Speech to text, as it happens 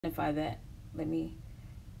identify that. Let me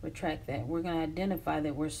retract that. We're going to identify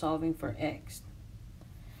that we're solving for x.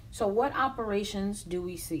 So what operations do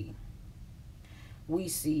we see? We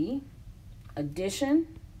see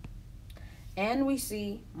addition and we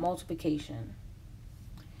see multiplication.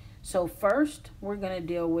 So first we're going to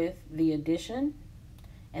deal with the addition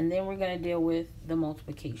and then we're going to deal with the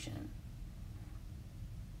multiplication.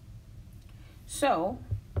 So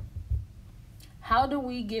how do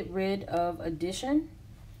we get rid of addition?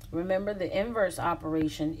 Remember, the inverse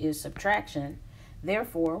operation is subtraction.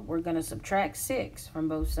 Therefore, we're going to subtract 6 from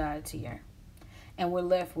both sides here. And we're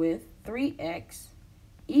left with 3x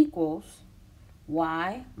equals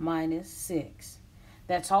y minus 6.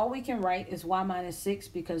 That's all we can write is y minus 6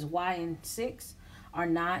 because y and 6 are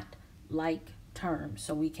not like terms.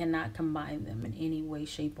 So we cannot combine them in any way,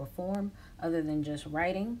 shape, or form other than just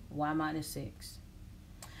writing y minus 6.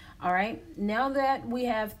 All right, now that we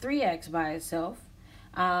have 3x by itself,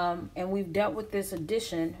 and we've dealt with this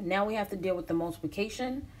addition, now we have to deal with the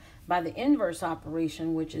multiplication by the inverse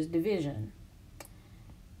operation, which is division.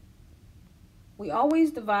 We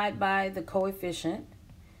always divide by the coefficient.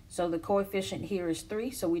 So the coefficient here is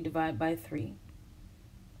 3, so we divide by 3.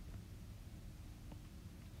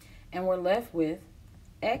 And we're left with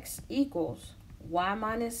x equals y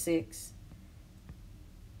minus 6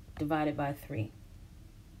 divided by 3.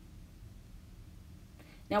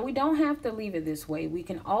 Now, we don't have to leave it this way. We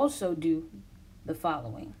can also do the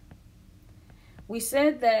following. We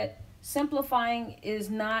said that simplifying is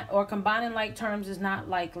not, or combining like terms is not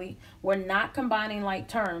likely. We're not combining like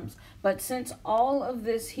terms, but since all of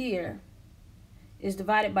this here is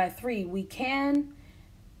divided by 3, we can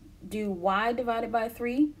do y divided by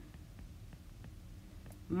 3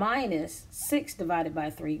 minus 6 divided by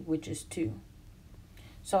 3, which is 2.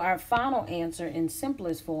 So our final answer in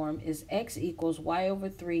simplest form is x equals y over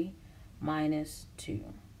 3 minus 2.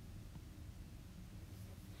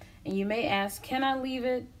 And you may ask, can I leave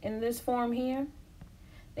it in this form here?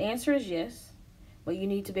 The answer is yes, but you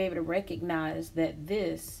need to be able to recognize that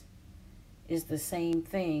this is the same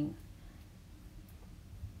thing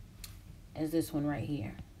as this one right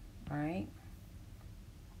here. All right.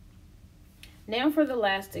 Now for the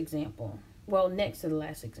last example. Well, next to the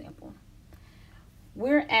last example.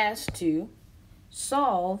 We're asked to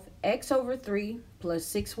solve x over 3 plus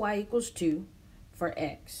 6y equals 2 for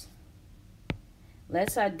x.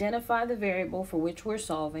 Let's identify the variable for which we're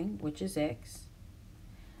solving, which is x.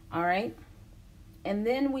 All right. And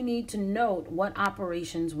then we need to note what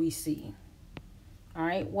operations we see. All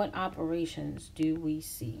right. What operations do we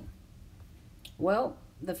see? Well,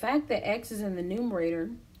 the fact that x is in the numerator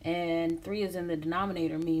and 3 is in the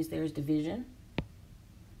denominator means there's division.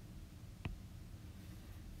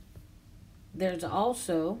 There's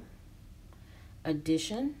also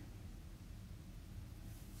addition.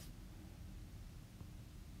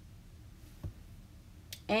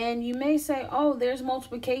 And you may say, oh, there's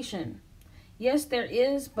multiplication. Yes, there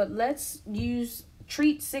is, but let's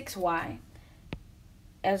treat 6y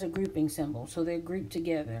as a grouping symbol. So they're grouped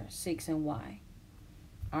together, 6 and y.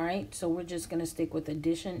 All right, so we're just going to stick with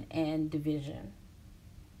addition and division.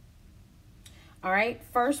 All right,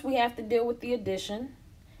 first we have to deal with the addition.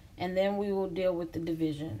 And then we will deal with the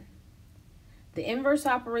division. The inverse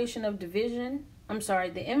operation of the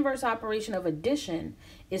inverse operation of addition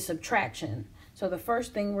is subtraction. So the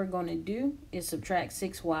first thing we're going to do is subtract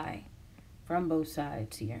 6y from both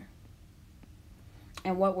sides here.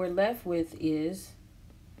 And what we're left with is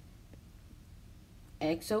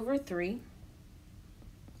x over 3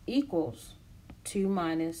 equals 2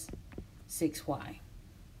 minus 6y.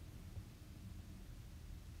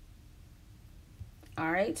 All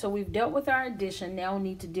right, so we've dealt with our addition. Now we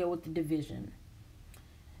need to deal with the division.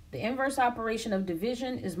 The inverse operation of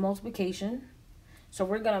division is multiplication. So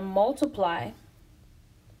we're going to multiply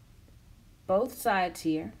both sides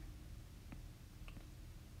here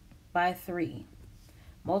by 3.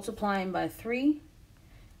 Multiplying by 3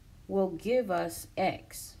 will give us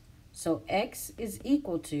x. So x is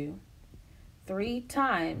equal to 3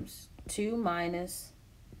 times 2 minus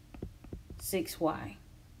 6y.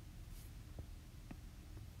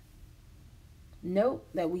 Note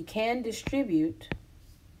that we can distribute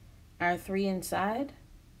our 3 inside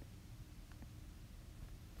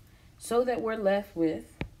so that we're left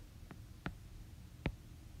with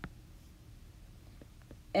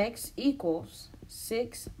x equals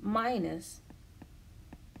 6 minus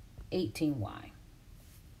 18y.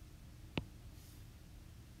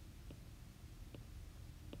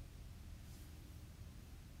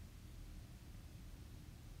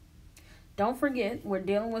 Don't forget, we're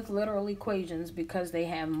dealing with literal equations because they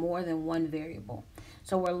have more than one variable.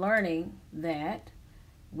 So we're learning that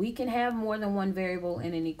We can have more than one variable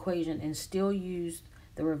in an equation and still use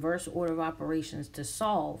the reverse order of operations to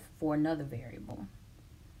solve for another variable.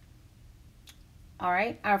 All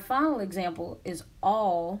right, our final example is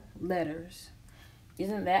all letters.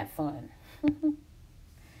 Isn't that fun?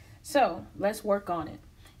 So let's work on it.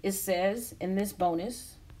 It says in this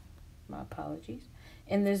bonus, my apologies,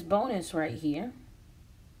 in this bonus right here,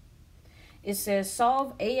 it says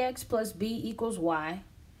solve ax plus b equals y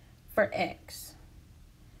for x.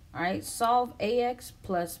 All right, solve ax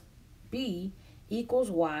plus b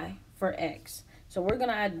equals y for x. So we're going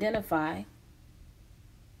to identify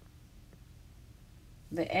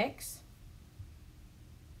the x,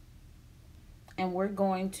 and we're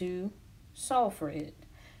going to solve for it.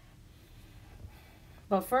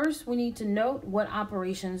 But first, we need to note what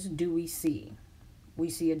operations do we see. We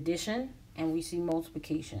see addition and we see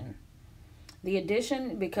multiplication. The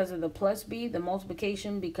addition because of the plus b, the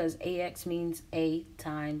multiplication because ax means a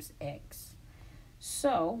times x.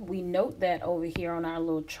 So we note that over here on our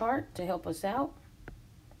little chart to help us out.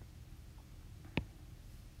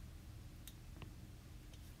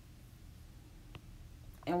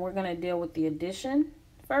 And we're going to deal with the addition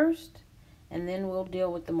first, and then we'll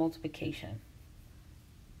deal with the multiplication.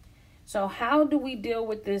 So how do we deal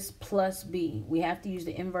with this plus b? We have to use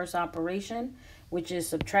the inverse operation, which is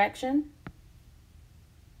subtraction.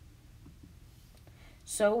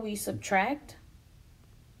 So we subtract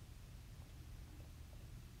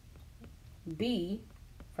b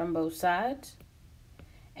from both sides,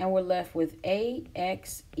 and we're left with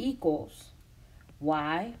ax equals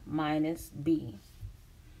y minus b.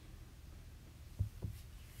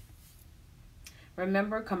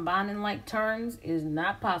 Remember, combining like terms is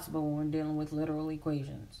not possible when we're dealing with literal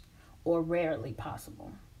equations, or rarely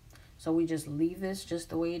possible. So we just leave this just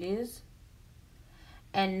the way it is.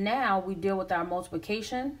 And now we deal with our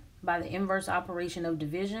multiplication by the inverse operation of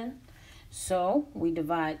division. So we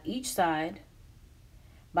divide each side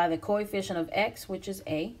by the coefficient of x, which is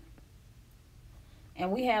a.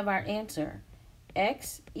 And we have our answer,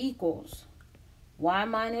 x equals y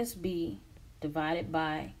minus b divided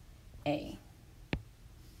by a.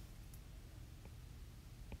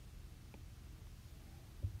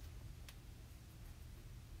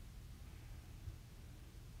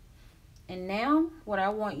 And now what I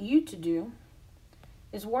want you to do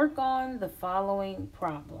is work on the following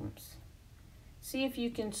problems. See if you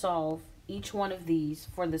can solve each one of these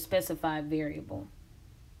for the specified variable.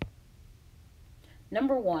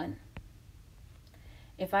 Number 1,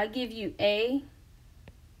 if I give you a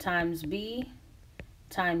times b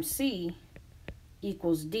times c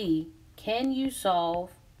equals d, can you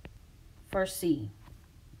solve for c?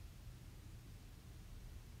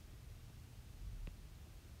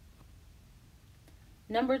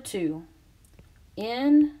 Number 2,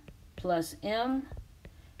 n plus m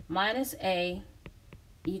minus a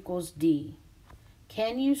equals d.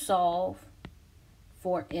 Can you solve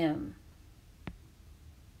for m?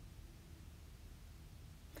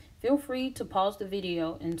 Feel free to pause the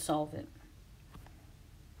video and solve it.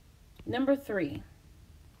 Number 3,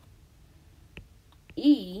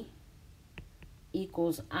 E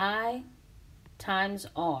equals I times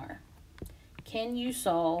R. Can you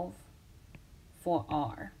solve for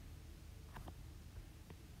R?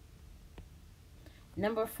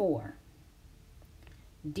 Number 4,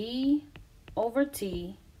 D over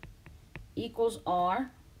T equals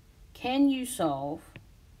R. Can you solve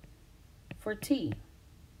for T?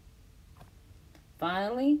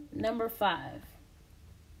 Finally, number 5,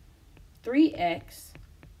 3x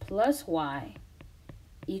plus y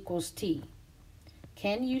equals T.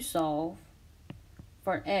 Can you solve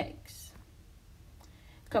for x?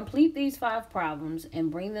 Complete these 5 problems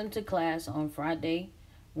and bring them to class on Friday.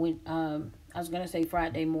 When I was going to say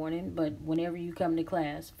Friday morning, but whenever you come to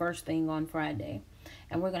class, first thing on Friday.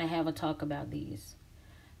 And we're going to have a talk about these.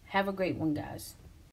 Have a great one, guys.